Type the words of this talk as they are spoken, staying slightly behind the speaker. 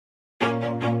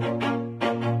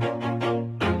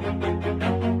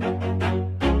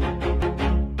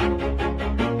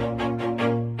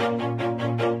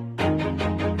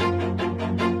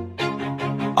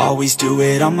Always do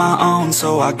it on my own,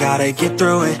 so I gotta get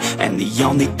through it. And the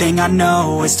only thing I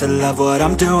know is to love what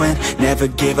I'm doing. Never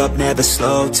give up, never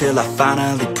slow, till I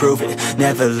finally prove it.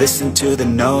 Never listen to the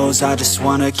no's, I just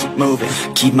wanna keep moving.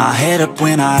 Keep my head up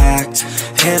when I act,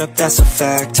 head up, that's a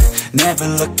fact. Never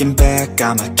looking back,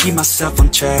 I'ma keep myself on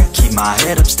track. Keep my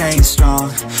head up, staying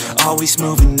strong, always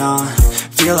moving on.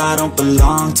 Feel I don't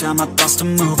belong, tell my thoughts to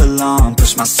move along.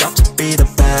 Push myself to be the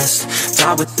best,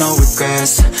 die with no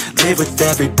regrets. Live with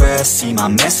every breath, see my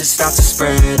message start to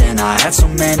spread. And I had so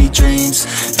many dreams,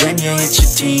 then you hit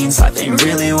your teens. Life ain't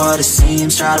really what it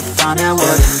seems, try to find out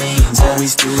what it means.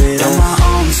 Always do it on my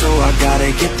own, so I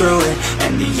gotta get through it.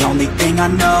 And the only thing I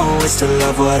know is to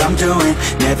love what I'm doing.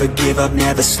 Never give up,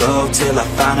 never slow, till I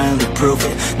finally prove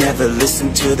it. Never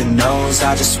listen to the no's,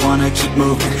 I just wanna keep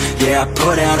moving. Yeah, I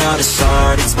put out all this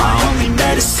art, it's my only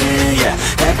medicine. Yeah,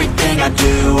 everything I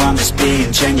do, I'm just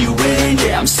being genuine.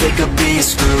 Yeah, I'm sick of being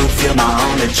screwed, feel my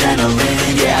own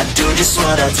adrenaline. Yeah, I do just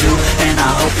what I do, and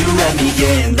I hope you let me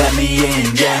in,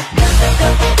 yeah.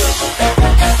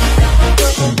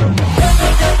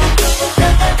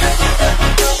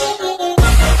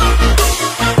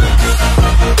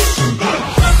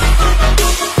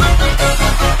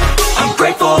 I'm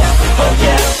grateful, oh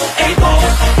yeah, able,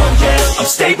 oh yeah, I'm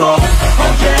stable,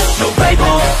 oh yeah, no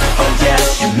label, oh yeah,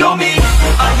 you know me,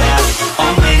 I have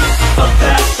only a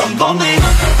path, I'm lonely,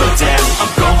 but damn,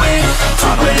 I'm going to win.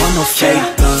 I don't want no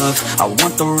fake love, I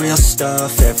want the real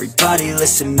stuff. Everybody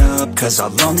listen up, cause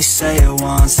I'll only say it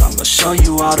once. I'm gonna show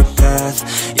you all the path,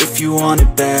 if you want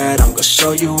it bad. I'm gonna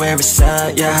show you where it's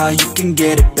at, yeah, how you can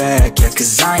get it back. Yeah,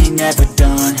 cause I ain't never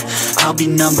done, I'll be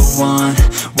number one.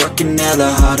 Working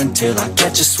hella hard until I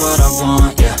get just what I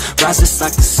want, yeah. Rises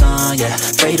like the sun, yeah,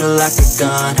 fatal like a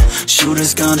gun.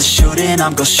 Shooters gonna shoot and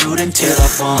I'm gonna shoot until I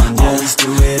won, yeah. Always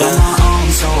do it on my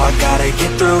own, so I gotta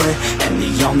get through it. And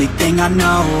the only thing I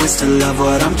know is to love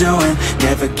what I'm doing.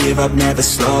 Never give up, never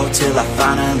slow, till I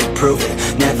finally prove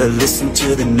it. Never listen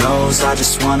to the no's, I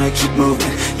just wanna keep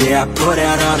moving. Yeah, I put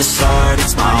out all this art,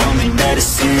 it's my only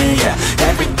medicine. Yeah,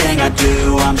 everything I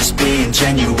do, I'm just being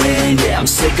genuine. Yeah, I'm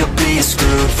sick of being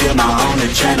screwed, feel my own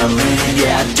adrenaline.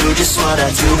 Yeah, I do just what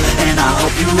I do, and I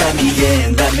hope you let me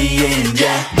in,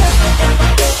 yeah.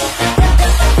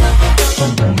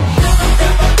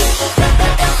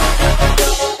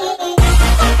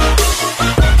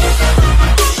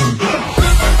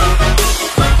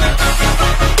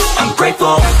 I'm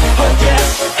grateful, oh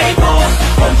yeah, able,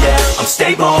 oh yeah, I'm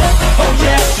stable, oh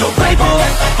yeah, no label,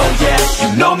 oh yeah, you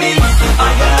know me,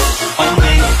 I have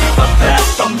only a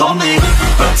path, I'm lonely,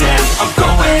 but damn, I'm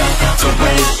going to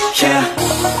win, yeah.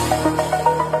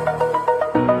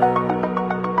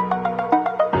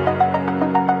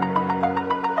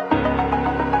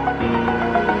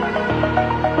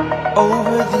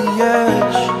 Over the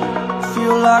edge,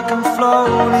 feel like I'm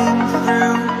floating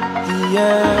through the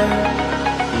air.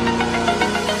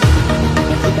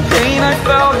 The pain I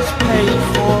felt is paid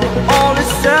for, all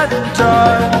is said and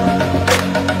done.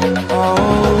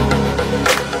 Oh,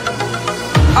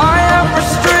 I am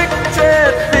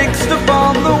restricted, fixed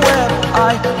upon the web.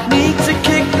 I need to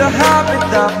kick the habit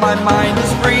that my mind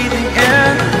is breathing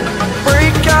in.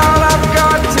 Break out, I've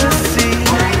got to see.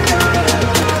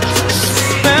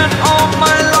 Spent all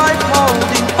my life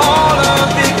holding all of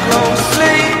it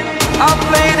closely. I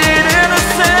played it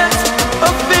innocent, a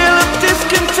feel of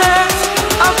discontent.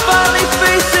 I'm finally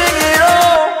facing it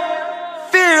all,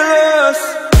 fearless.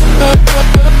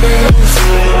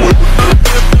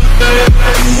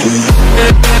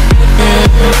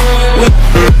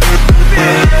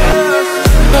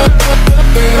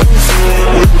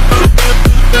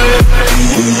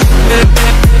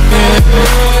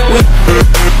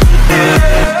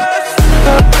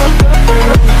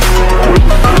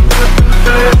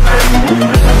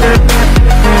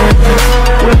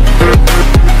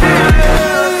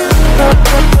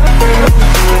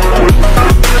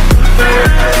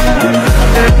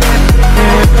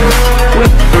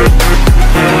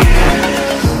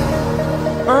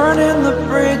 Burning the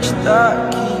bridge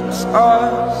that keeps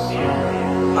us.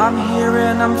 I'm here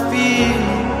and I'm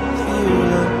feeling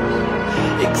fearless.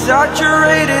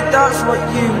 Exaggerated, that's what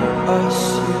you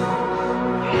assume.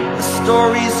 The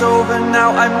story's over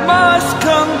now, I must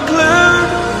conclude.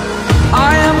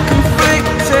 I am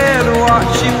conflicted,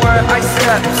 watching where I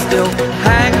step still,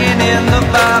 hanging in the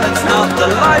balance. Not the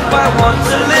life I want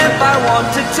to live, I want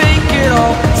to take it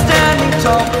all. Standing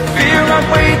tall, fear I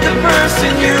weighed the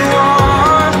person you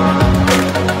are.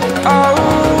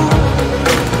 Oh,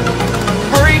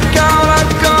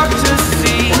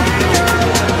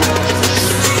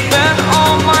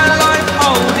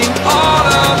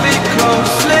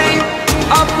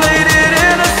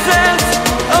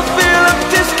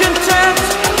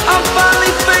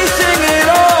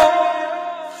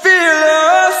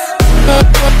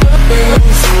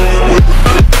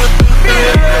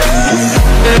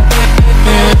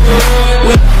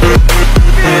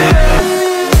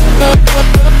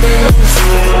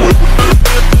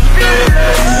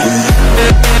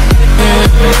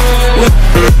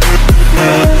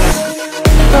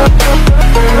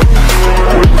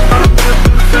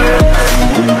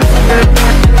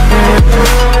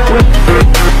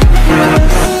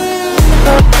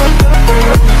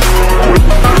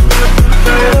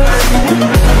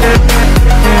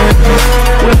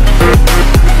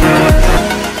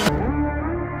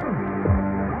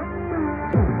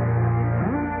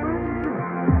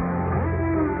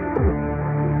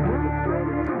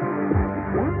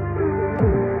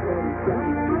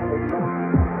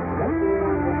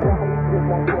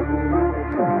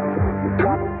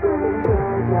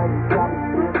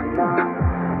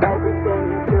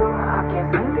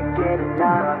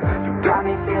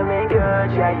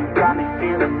 yeah, you got me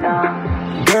feeling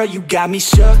numb. Girl, you got me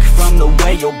shook from the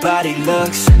way your body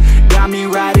looks. Got me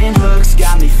riding hooks,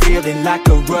 got me feeling like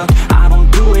a rook. I don't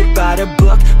do it by the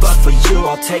book, but for you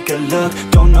I'll take a look.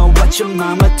 Don't know what your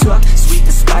mama took, sweet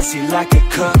and spicy like a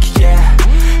cook, yeah.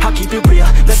 I'll keep it real,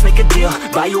 let's make a deal.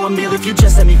 Buy you a meal if you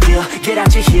just let me feel. Get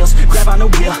out your heels, grab on the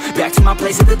wheel. Back to my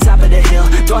place at the top of the hill.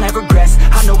 Don't have regrets,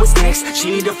 I know what's next.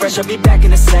 She need a fresh, I'll be back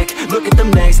in a sec. Look at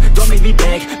them legs, don't make me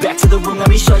beg. Back to the room, let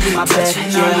me show you my bed.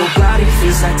 Touching on your body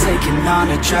feels like taking on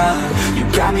a drug. You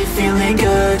got me feeling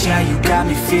good, yeah, you got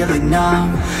me feeling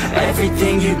numb.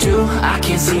 Everything you do, I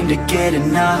can't seem to get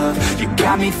enough. You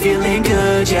got me feeling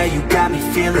good, yeah, you got me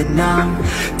feeling numb.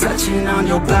 Touching on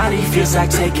your body feels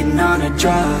like taking on a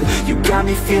drug. You got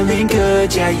me feeling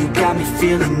good, yeah, you got me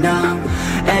feeling numb.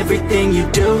 Everything you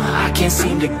do, I can't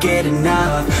seem to get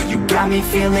enough. You got me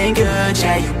feeling good,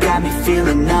 yeah, you got me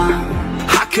feeling numb.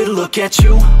 I could look at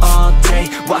you all day,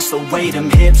 watch the way them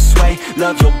hips sway.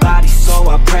 Love your body so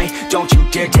I pray, don't you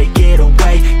dare take it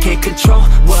away. Can't control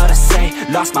what I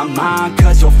say, lost my mind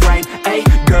cause your frame. Hey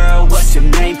girl, what's your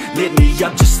name? Lit me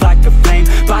up just like a flame.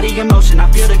 Body in motion,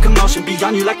 I feel the commotion, be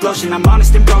on you like lotion. I'm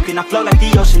honest and broken, I flow like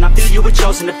the ocean. I feel you were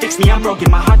chosen to fix me, I'm broken.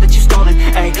 My heart that you stolen,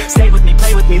 hey. Stay with me,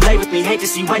 play with me, lay with me. Hate to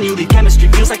see when you leave, chemistry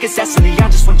feels like it's destiny. I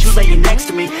just want you laying next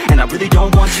to me, and I really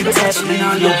don't want you to ever leave.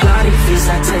 On your body feels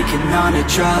like taking on a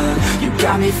drug. You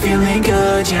got me feeling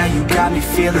good, yeah, you got me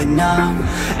feeling numb.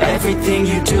 Everything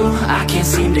you do, I can't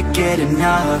seem to get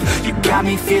enough. You got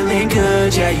me feeling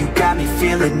good, yeah, you got me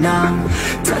feeling numb.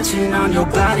 Touching on your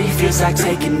body feels like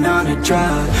taking on a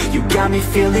drug. You got me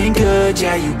feeling good,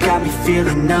 yeah, you got me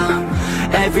feeling numb.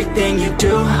 Everything you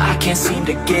do, I can't seem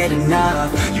to get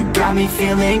enough. You got me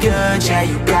feeling good, yeah,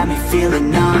 you got me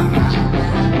feeling numb.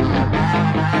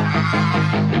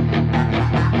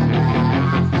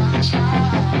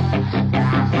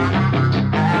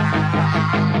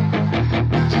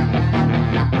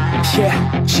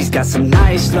 Yeah, she's got some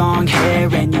nice long hair,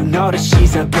 and you know that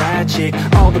she's a bad chick.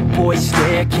 All the boys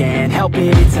stare, can't help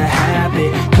it, it's a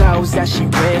habit. Clothes that she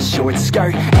wears, short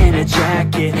skirt and a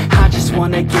jacket. I just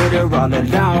wanna get her all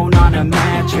alone on a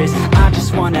mattress. I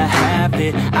just wanna have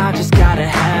it, I just gotta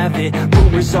have it.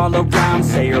 Rumors all around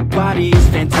say her body is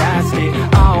fantastic.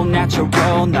 All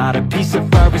natural, not a piece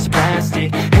of fur is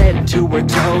plastic. Head to her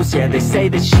toes, yeah, they say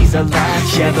that she's a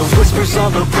latch. Yeah, the whispers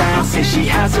all around say she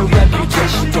has a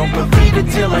reputation. Don't believe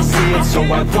it till I see it, so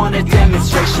I want a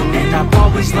demonstration. And I've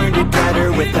always learned it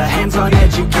better with a hands-on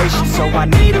education. So I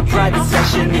need a private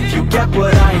session if you get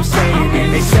what I am saying.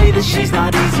 And they say that she's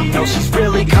not easy, no, she's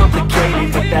really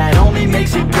complicated. But that only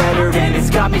makes it better, and it's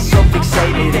got me so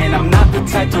fixated. And I'm not the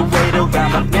type to wait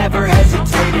around, I've never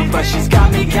hesitated. But she's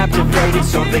got me captivated,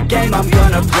 so the game, I'm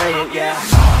gonna play it, yeah.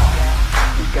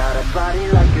 You got a body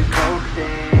like a coke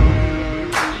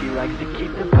thing. She likes to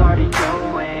keep the party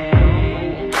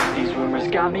going. These rumors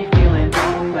got me feeling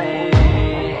lonely.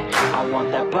 I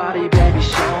want that body, baby,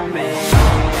 show me.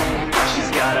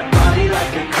 She's got a body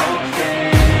like a coke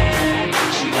thing.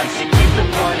 She likes to keep the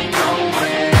party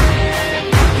going.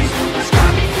 These rumors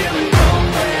got me feeling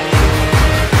lonely.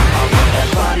 I want that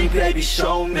body, baby,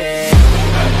 show me.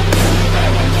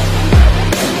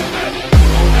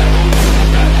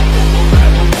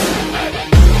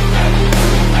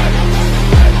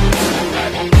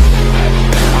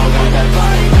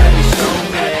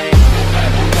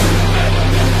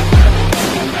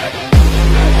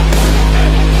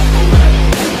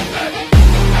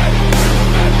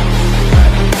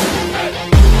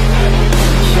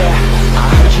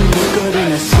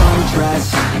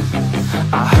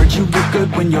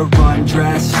 When you're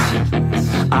undressed,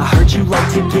 I heard you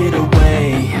like to get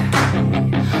away.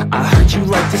 I heard you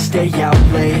like to stay out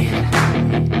late.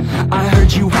 I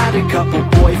heard you had a couple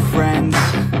boyfriends.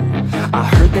 I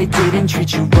heard they didn't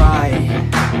treat you right.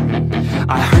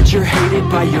 I heard you're hated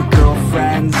by your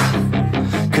girlfriends,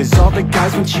 cause all the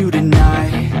guys want you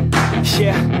tonight.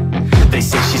 Yeah, they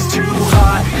say she's too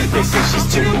hot, they say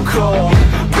she's too cold.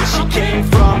 Where she came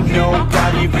from,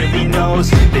 nobody really knows.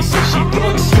 They say she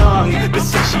looks young, but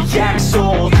say she acts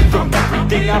old. From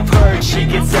everything I've heard, she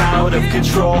gets out of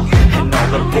control. And all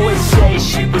the boys say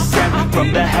she was sent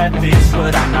from the heavens,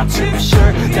 but I'm not too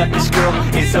sure that this girl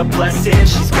is a blessing.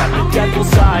 She's got the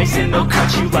devil's eyes and they'll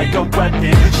cut you like a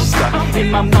weapon. She's stuck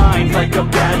in my mind like a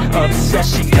bad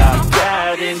obsession. Got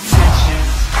bad intentions.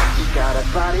 She got a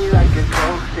body like a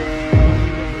coke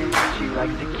thing. She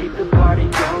likes to keep the party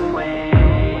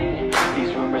going.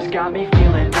 These rumors got me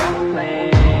feeling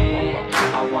lonely.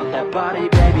 I want that body,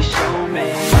 baby, show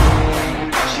me.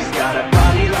 She's got a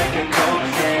body like a coke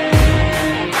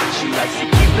thing. She likes to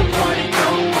keep the party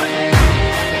going.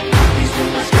 These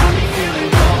rumors got me feeling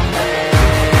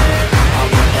lonely.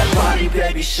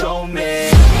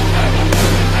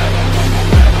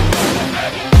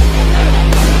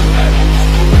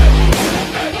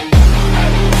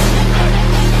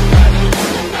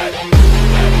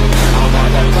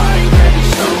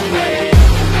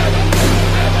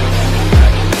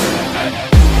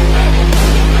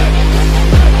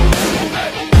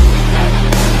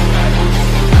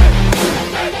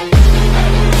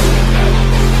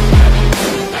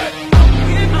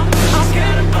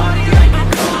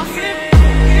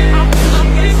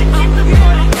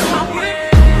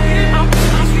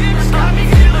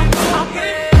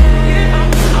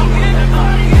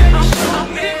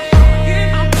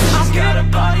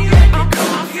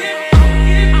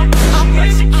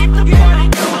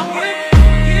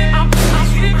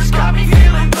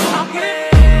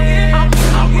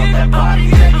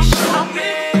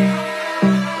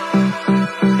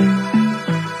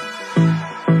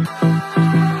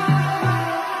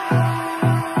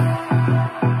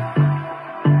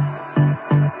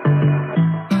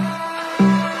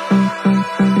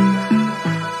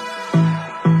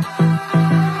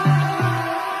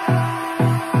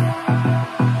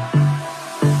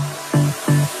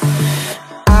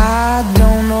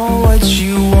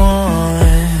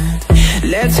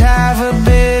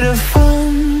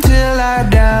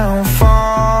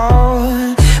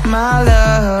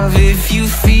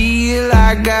 feel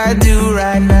like I do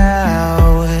right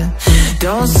now.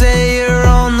 Don't say you're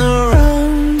on the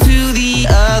run to the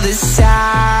other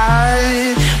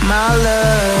side, my love.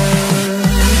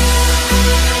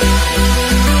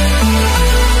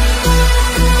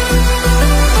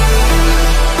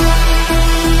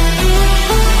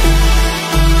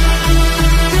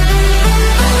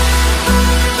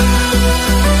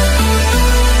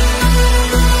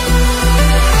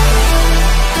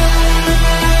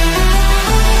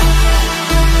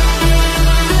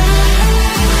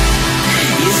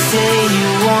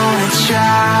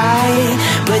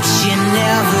 But you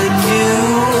never do.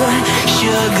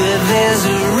 Sugar, there's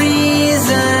a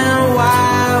reason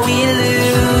why we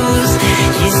lose.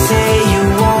 You say you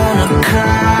wanna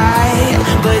cry,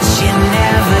 but you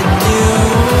never do.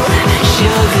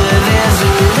 Sugar, there's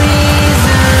a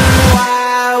reason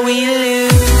why we lose.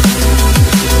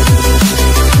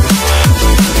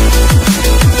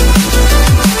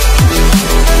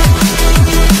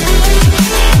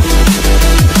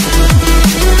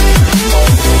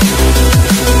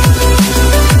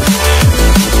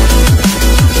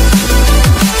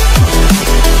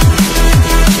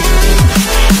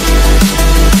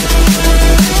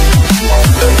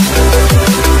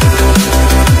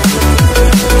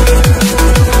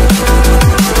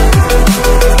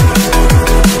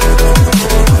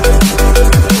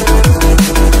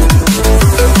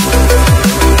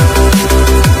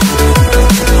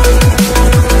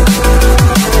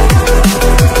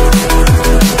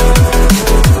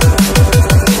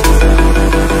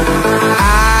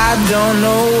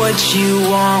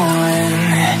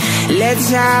 Let's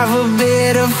have a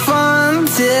bit of fun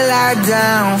till I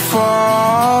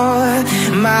downfall.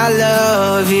 My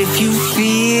love, if you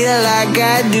feel like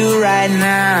I do right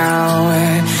now,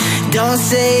 don't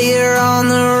say you're on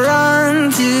the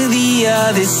run to the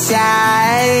other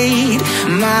side,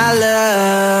 my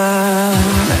love.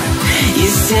 You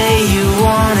say you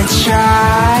wanna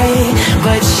try,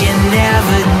 but you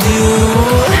never do.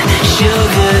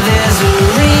 Sugar, there's a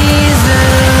reason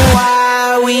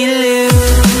why we lose.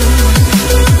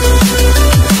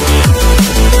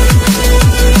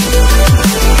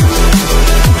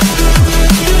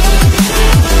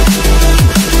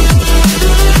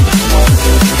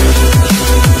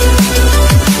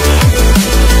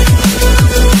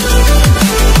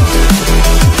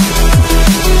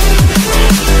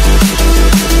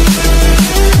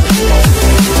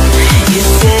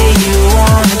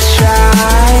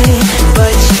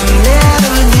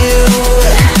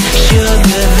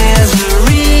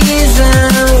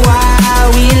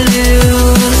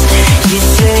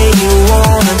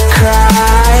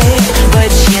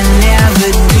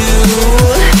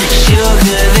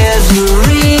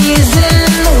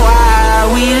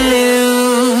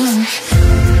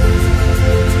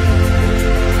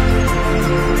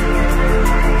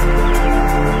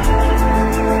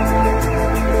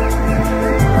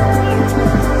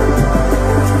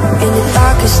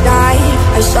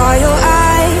 I saw your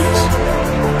eyes,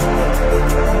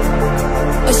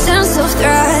 a sense of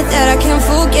threat that I can't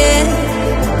forget.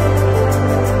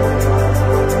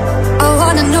 I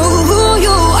wanna know who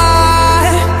you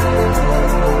are.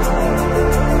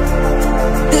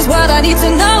 This is what I need to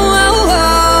know.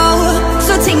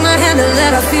 So take my hand and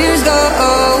let our fears go.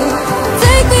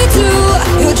 Take me to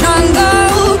your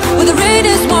jungle, where the rain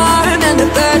is warm and the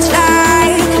birds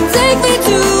fly. Take me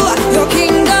to your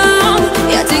kingdom.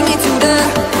 Yeah, take me to the,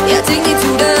 yeah, take me to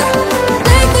the.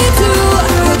 Take me to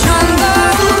your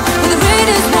jungle, where the rain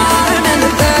is warm and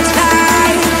the birds fly.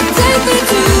 Take me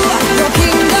to your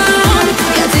kingdom.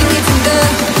 Yeah, take me to the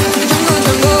jungle,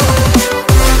 jungle.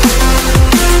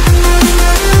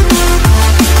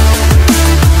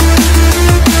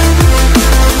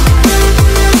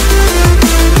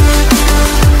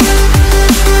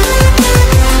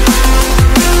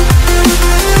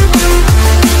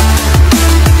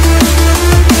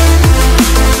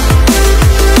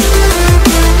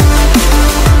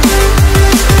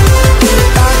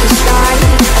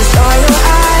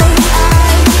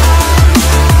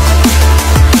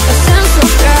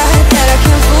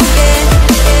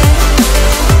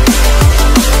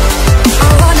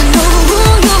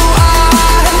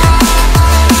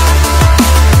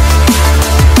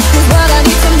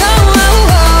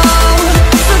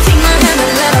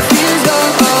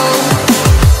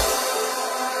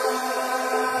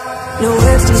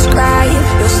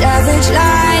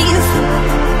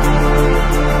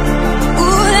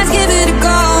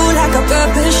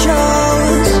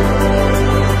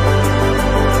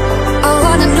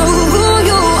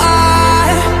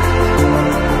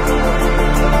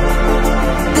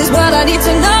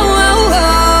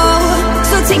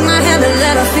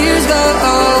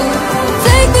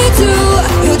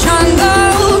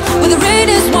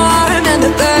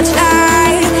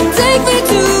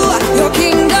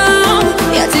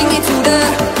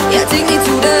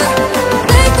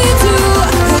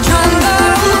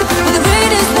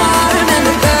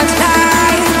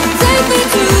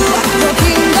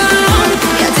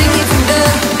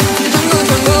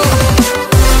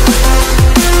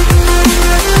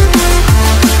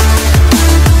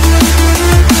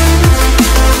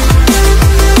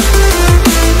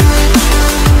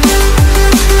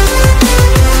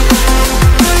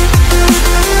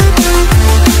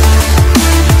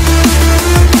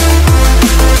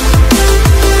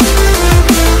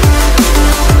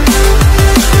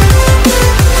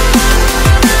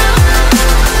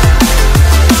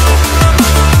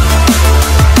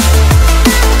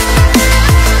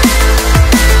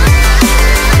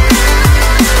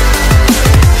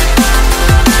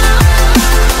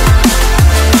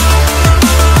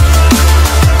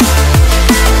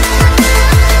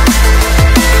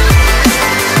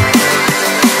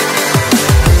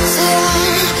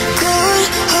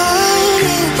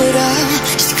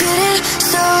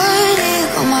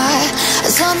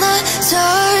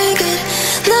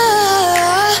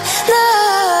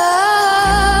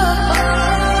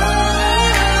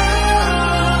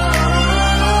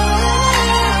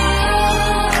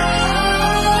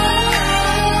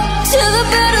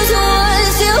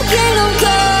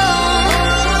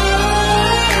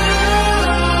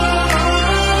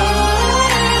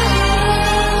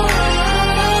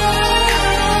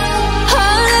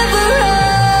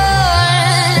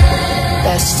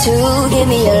 give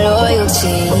me your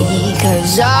loyalty,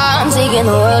 'cause I'm taking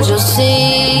the world, you'll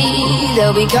see.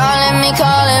 They'll be calling me,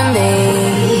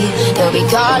 they'll be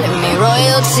calling me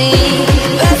royalty.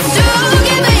 Best to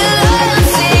give me your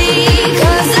loyalty,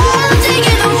 'cause I'm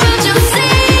taking the world, you'll see.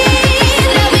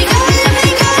 They'll be calling me,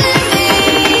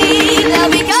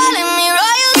 they'll be calling me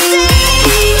royalty.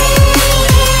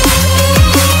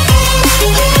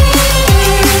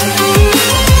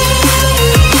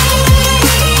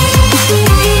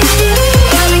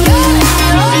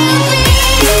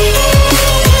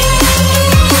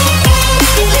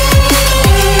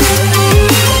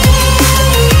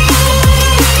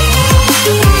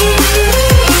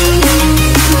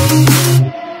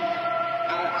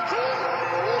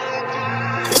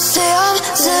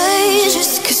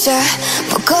 I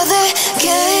broke all the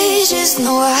cages,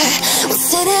 no, I will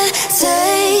sit and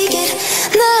take it.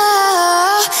 No,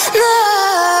 no.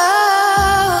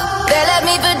 They left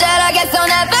me for dead, I guess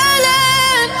I'll never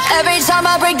learn. Every time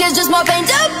I break, there's just more pain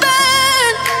to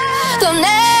burn. They'll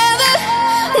never,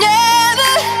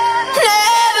 never,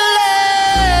 never learn.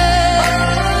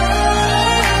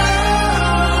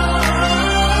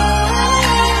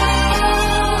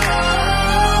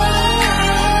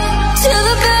 Till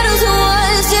the battle's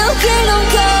won, till kingdom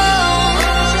come.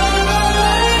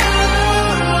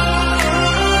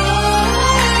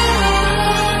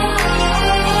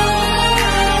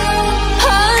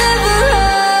 I'll never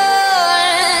run.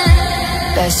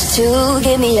 Best to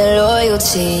give me your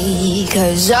loyalty,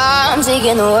 'cause I'm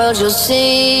taking the world, you'll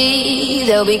see.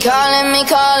 They'll be calling me,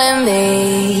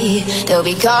 they'll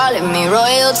be calling me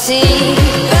royalty.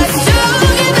 Best to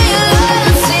give me your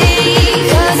loyalty,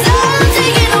 'cause I'm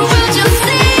taking the world, you'll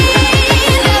see.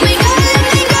 They'll be calling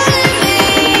me,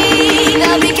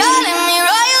 they'll be calling me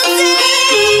royalty.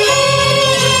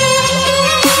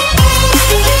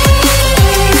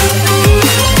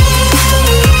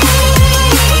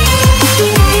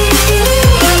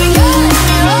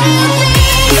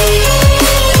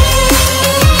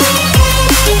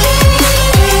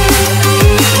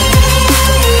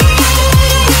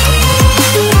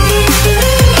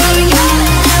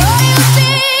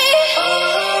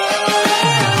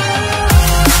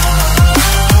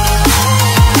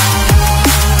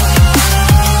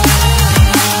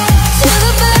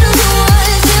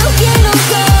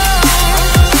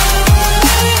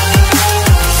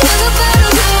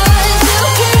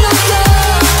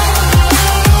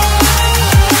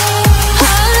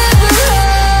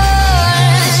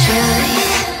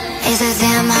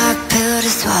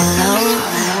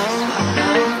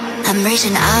 I'm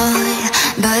reaching out,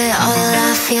 but all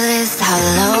I feel is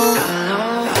hollow.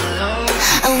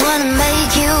 I wanna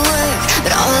make you work,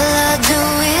 but all I do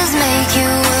is make you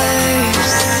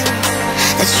worse.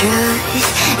 The truth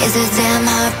is a damn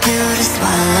hard pill to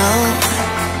swallow.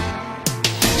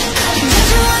 Don't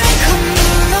you wanna come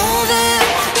on over?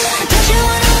 Don't you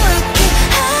wanna work it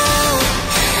out?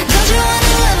 Don't you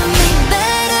wanna love me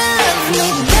better, love me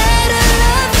better,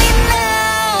 love me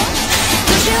now?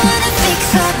 Don't you wanna fix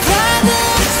our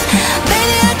problems?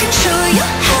 Baby, I can show you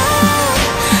how.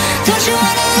 Don't you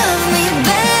wanna love me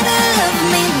better, love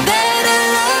me better,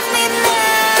 love me now?